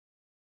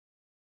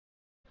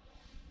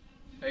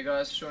Hey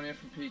guys, Sean here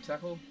from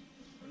PEtackle.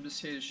 I'm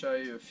just here to show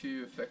you a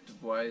few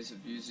effective ways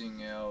of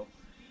using our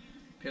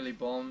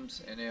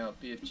Pillybombs and our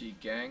BFG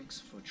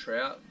gangs for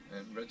trout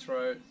and red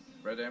throat,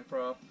 red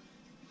emperor,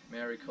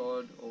 Maori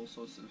cod, all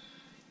sorts of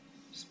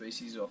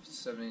species off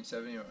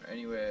 1770 or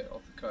anywhere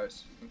off the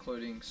coast,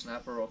 including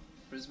snapper off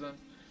Brisbane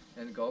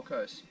and the Gold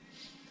Coast.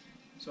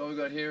 So what we've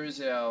got here is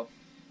our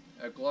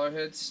glow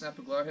heads,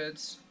 snapper glow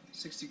heads,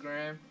 60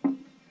 gram,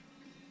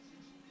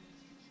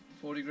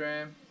 40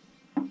 gram,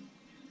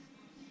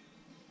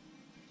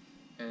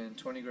 and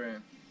 20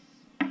 gram.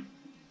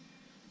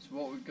 So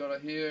what we've got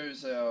here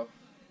is our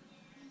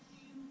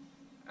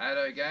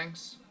Ado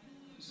gangs.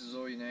 This is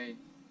all you need.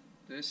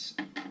 This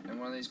and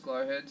one of these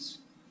glow heads,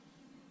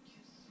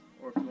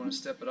 or if you want to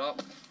step it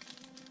up,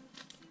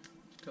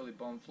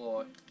 Pillybombs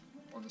fly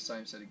on the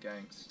same set of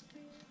gangs.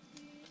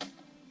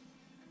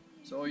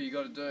 So all you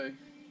got to do,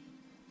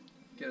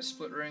 get a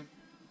split ring,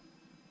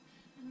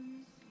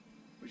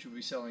 which we'll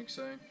be selling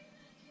soon,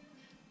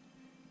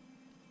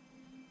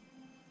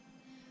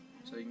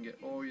 so you can get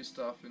all your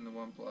stuff in the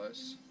one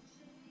place.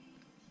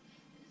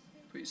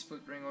 Put your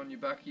split ring on your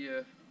back of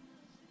your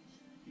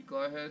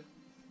glow head,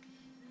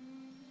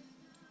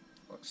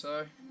 like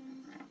so,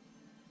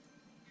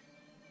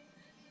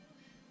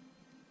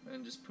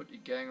 and just put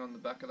your gang on the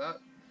back of that.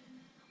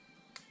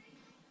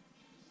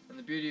 And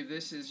the beauty of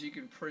this is you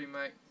can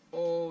pre-make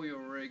all your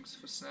rigs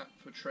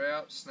for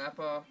trout,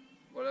 snapper,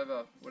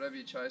 whatever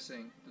you're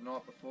chasing the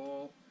night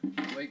before,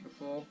 the week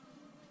before,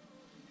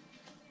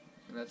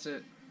 and that's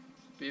it.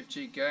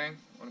 BFG gang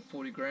on a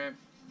 40 gram.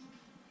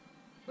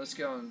 Let's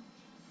go and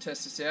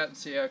test this out and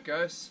see how it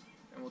goes,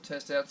 and we'll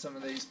test out some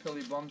of these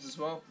Pillybombs as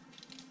well.